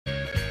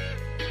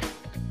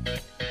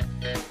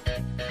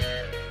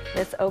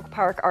This Oak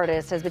Park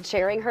artist has been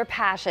sharing her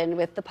passion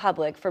with the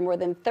public for more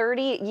than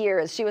 30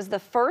 years. She was the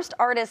first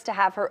artist to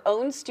have her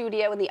own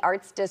studio in the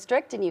Arts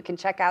District, and you can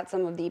check out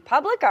some of the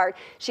public art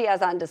she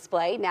has on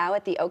display now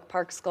at the Oak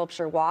Park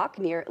Sculpture Walk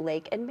near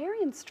Lake and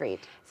Marion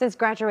Street. Since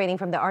graduating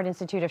from the Art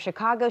Institute of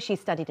Chicago, she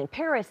studied in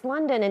Paris,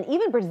 London, and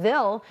even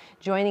Brazil.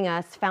 Joining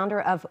us,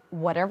 founder of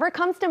Whatever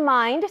Comes to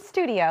Mind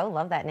Studio,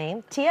 love that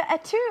name, Tia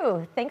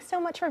Atu. Thanks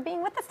so much for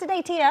being with us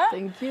today, Tia.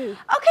 Thank you.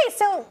 Okay,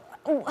 so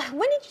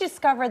when did you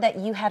discover that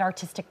you had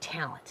artistic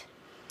talent?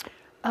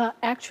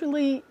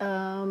 Actually,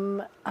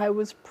 I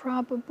was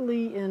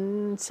probably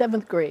in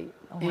 7th grade.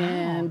 Oh, wow.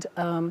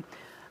 And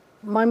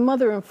my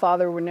mother and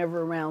father were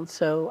never around,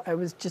 so I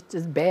was just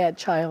this bad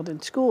child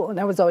in school, and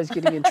I was always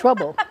getting in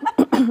trouble.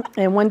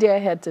 And one day I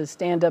had to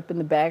stand up in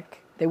the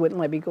back. They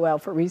wouldn't let me go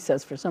out for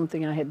recess for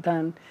something I had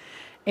done.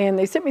 And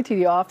they sent me to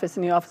the office,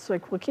 and the office was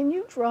like, well, can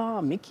you draw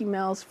a Mickey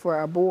Mouse for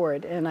our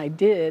board? And I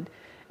did.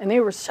 And they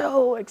were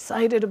so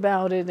excited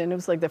about it, and it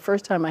was like the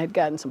first time I had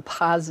gotten some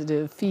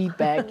positive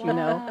feedback, you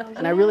know,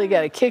 and I really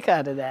got a kick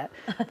out of that.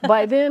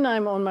 By then,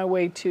 I'm on my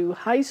way to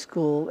high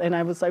school, and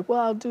I was like,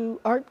 well, I'll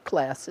do art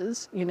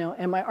classes, you know,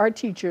 and my art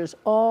teachers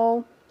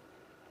all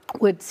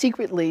would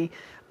secretly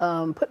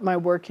put my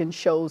work in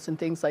shows and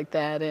things like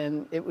that,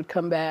 and it would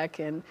come back,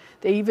 and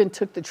they even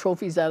took the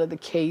trophies out of the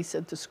case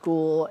at the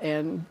school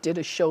and did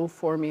a show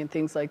for me and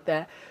things like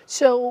that.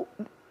 So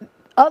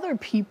other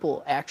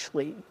people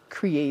actually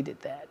created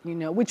that, you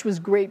know, which was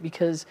great,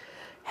 because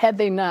had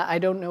they not, I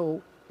don't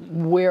know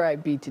where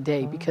I'd be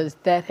today, because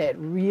that had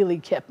really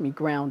kept me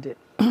grounded.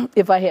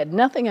 If I had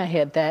nothing, I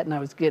had that, and I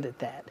was good at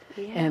that.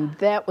 Yeah. And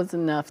that was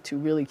enough to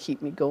really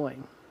keep me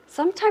going.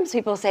 Sometimes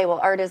people say,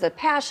 well, art is a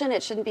passion.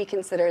 It shouldn't be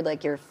considered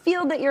like your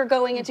field that you're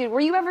going into. Were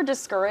you ever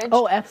discouraged?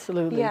 Oh,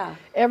 absolutely. Yeah.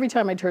 Every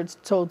time I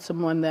told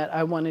someone that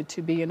I wanted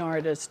to be an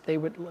artist, they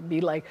would be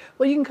like,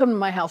 well, you can come to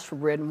my house for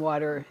bread and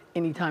water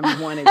anytime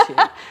you wanted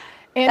to.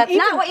 And that's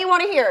not what you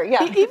want to hear.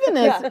 Yeah.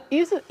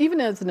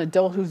 Even as an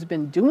adult who's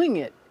been doing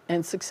it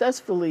and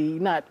successfully,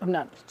 I'm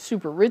not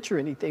super rich or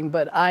anything,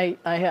 but I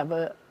have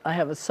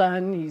a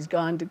son. He's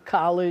gone to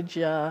college.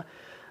 You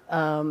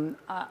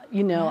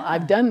know,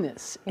 I've done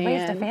this. You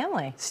raised a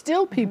family.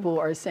 Still people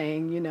are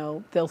saying, you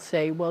know, they'll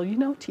say, well, you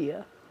know,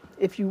 Tia,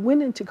 if you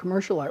went into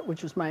commercial art,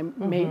 which was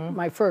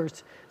my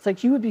first, it's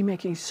like you would be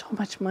making so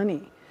much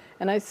money.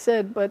 And I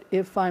said, but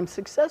if I'm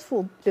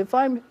successful, if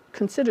I'm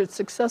considered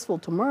successful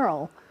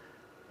tomorrow,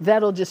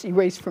 that'll just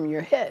erase from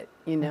your head,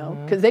 you know,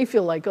 because they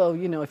feel like, oh,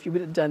 you know, if you would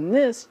have done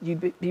this,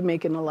 you'd be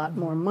making a lot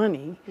more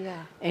money.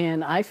 Yeah.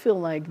 And I feel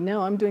like,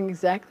 no, I'm doing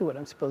exactly what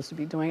I'm supposed to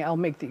be doing. I'll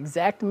make the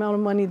exact amount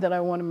of money that I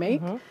want to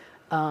make.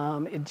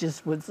 It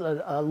just was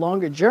a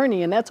longer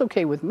journey, and that's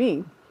okay with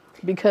me,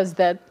 because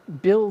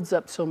that builds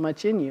up so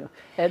much in you.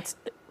 It's,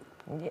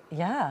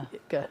 yeah.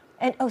 Good.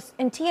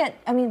 And Tia,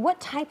 I mean,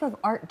 what type of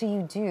art do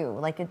you do?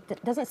 Like,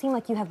 it doesn't seem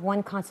like you have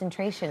one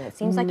concentration. It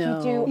seems like you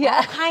do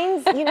all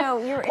kinds, you know,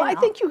 well, I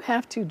think you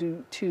have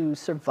to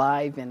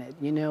survive in it,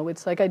 you know.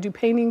 It's like I do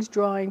paintings,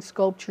 drawings,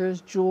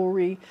 sculptures,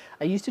 jewelry.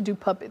 I used to do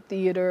puppet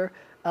theater,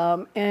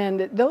 and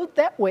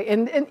that way,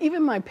 and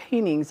even my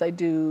paintings, I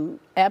do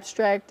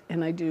abstract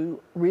and I do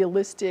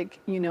realistic,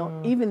 you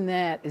know. Even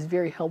that is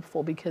very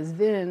helpful, because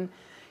then,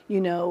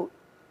 you know,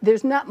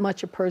 there's not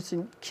much a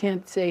person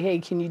can't say, hey,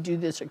 can you do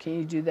this or can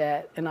you do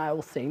that? And I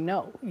will say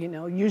no, you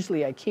know,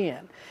 usually I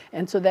can.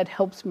 And so that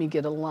helps me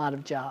get a lot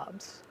of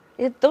jobs.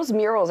 Those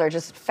murals are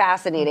just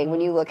fascinating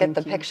when you look at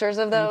the pictures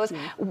of those.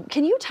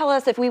 Can you tell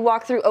us, if we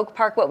walk through Oak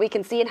Park, what we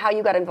can see and how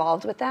you got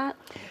involved with that?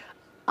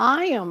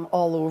 I am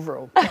all over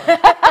Oak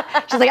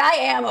Park. She's like, I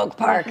am Oak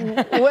Park.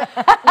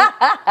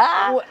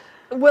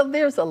 Well,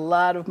 there's a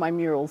lot of my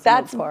murals in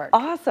Oak Park.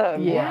 That's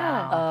awesome.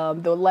 Yeah. Wow.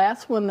 The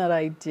last one that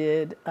I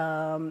did,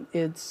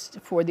 it's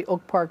for the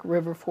Oak Park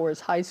River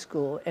Forest High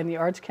School, and the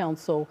Arts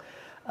Council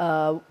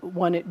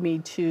wanted me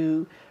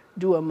to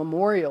do a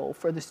memorial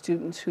for the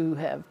students who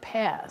have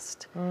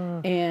passed.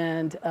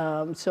 And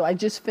so I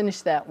just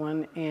finished that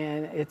one,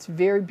 and it's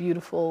very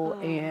beautiful,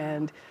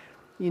 and,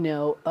 you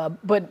know,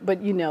 but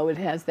you know, it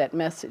has that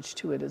message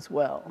to it as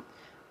well.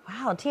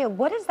 Wow, Tia,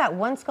 what is that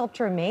one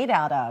sculpture made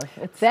out of?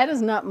 That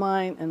is not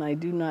mine, and I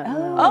do not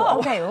know. Oh,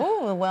 okay.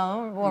 Oh,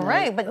 well,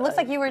 right. But it looks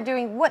like you were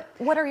doing, what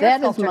are your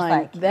sculptures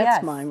like?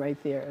 That's mine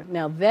right there.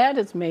 Now, that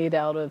is made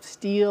out of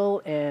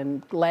steel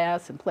and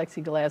glass and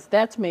plexiglass.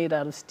 That's made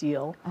out of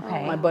steel.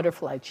 Okay. My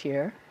butterfly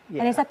chair. Yeah.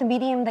 And is that the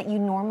medium that you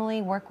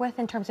normally work with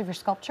in terms of your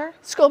sculpture?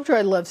 Sculpture,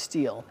 I love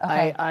steel.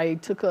 Okay. I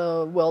took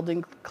a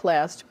welding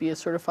class to be a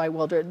certified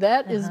welder.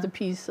 That is the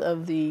piece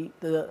of the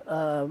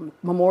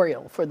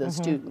memorial for the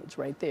students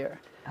right there.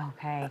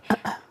 Okay.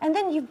 And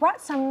then you brought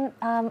some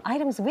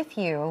items with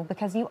you,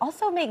 because you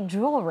also make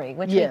jewelry,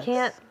 which we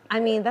can't,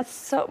 I mean, that's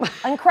so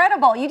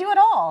incredible. You do it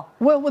all.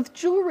 Well, with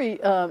jewelry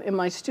in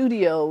my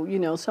studio, you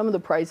know, some of the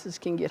prices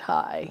can get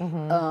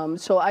high.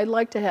 So I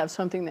like to have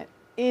something that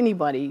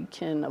anybody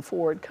can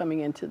afford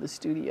coming into the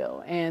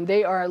studio. And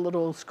they are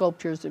little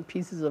sculptures and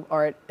pieces of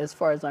art as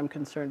far as I'm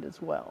concerned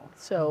as well.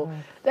 So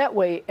that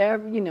way,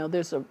 you know,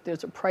 there's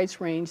a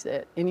price range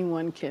that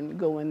anyone can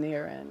go in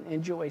there and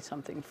enjoy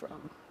something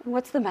from.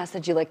 What's the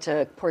message you like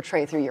to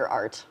portray through your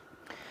art?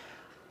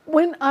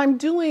 When I'm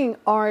doing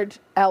art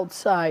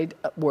outside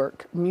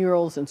work,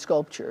 murals and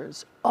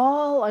sculptures,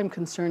 all I'm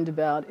concerned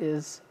about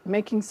is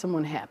making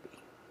someone happy.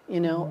 You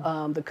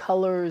know, the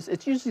colors,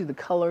 it's usually the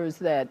colors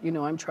that, you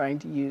know, I'm trying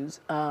to use.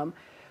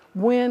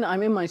 When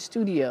I'm in my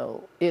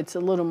studio, it's a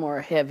little more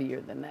heavier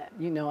than that.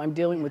 You know, I'm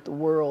dealing with the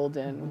world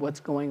and what's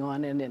going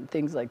on and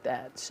things like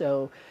that.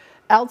 So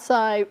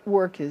outside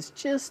work is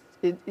just,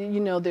 you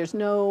know, there's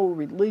no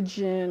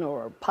religion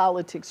or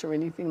politics or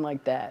anything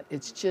like that.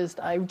 It's just,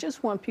 I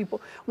just want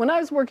people, when I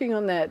was working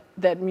on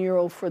that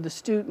mural for the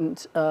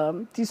students,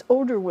 these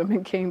older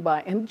women came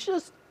by and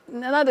just,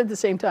 not at the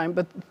same time,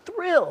 but the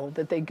thrill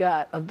that they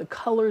got of the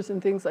colors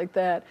and things like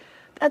that,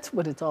 that's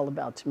what it's all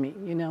about to me.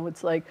 You know,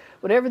 it's like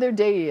whatever their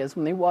day is,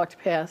 when they walked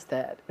past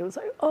that, it was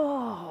like,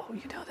 oh,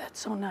 you know, that's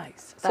so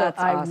nice. That's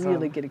so I awesome.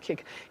 really get a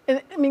kick.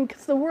 And I mean,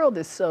 because the world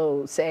is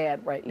so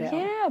sad right now.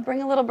 Yeah,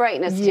 bring a little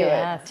brightness to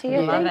it.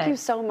 Tia, thank you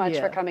so much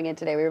for coming in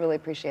today. We really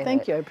appreciate it.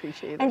 Thank you, I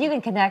appreciate it. And you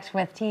can connect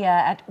with Tia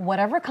at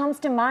Whatever Comes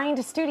to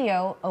Mind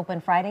Studio,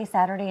 open Friday,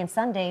 Saturday, and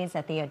Sundays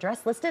at the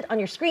address listed on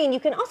your screen. You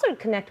can also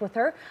connect with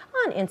her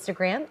on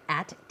Instagram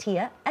at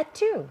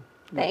Tia@2.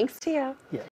 Thanks, Tia. Yeah.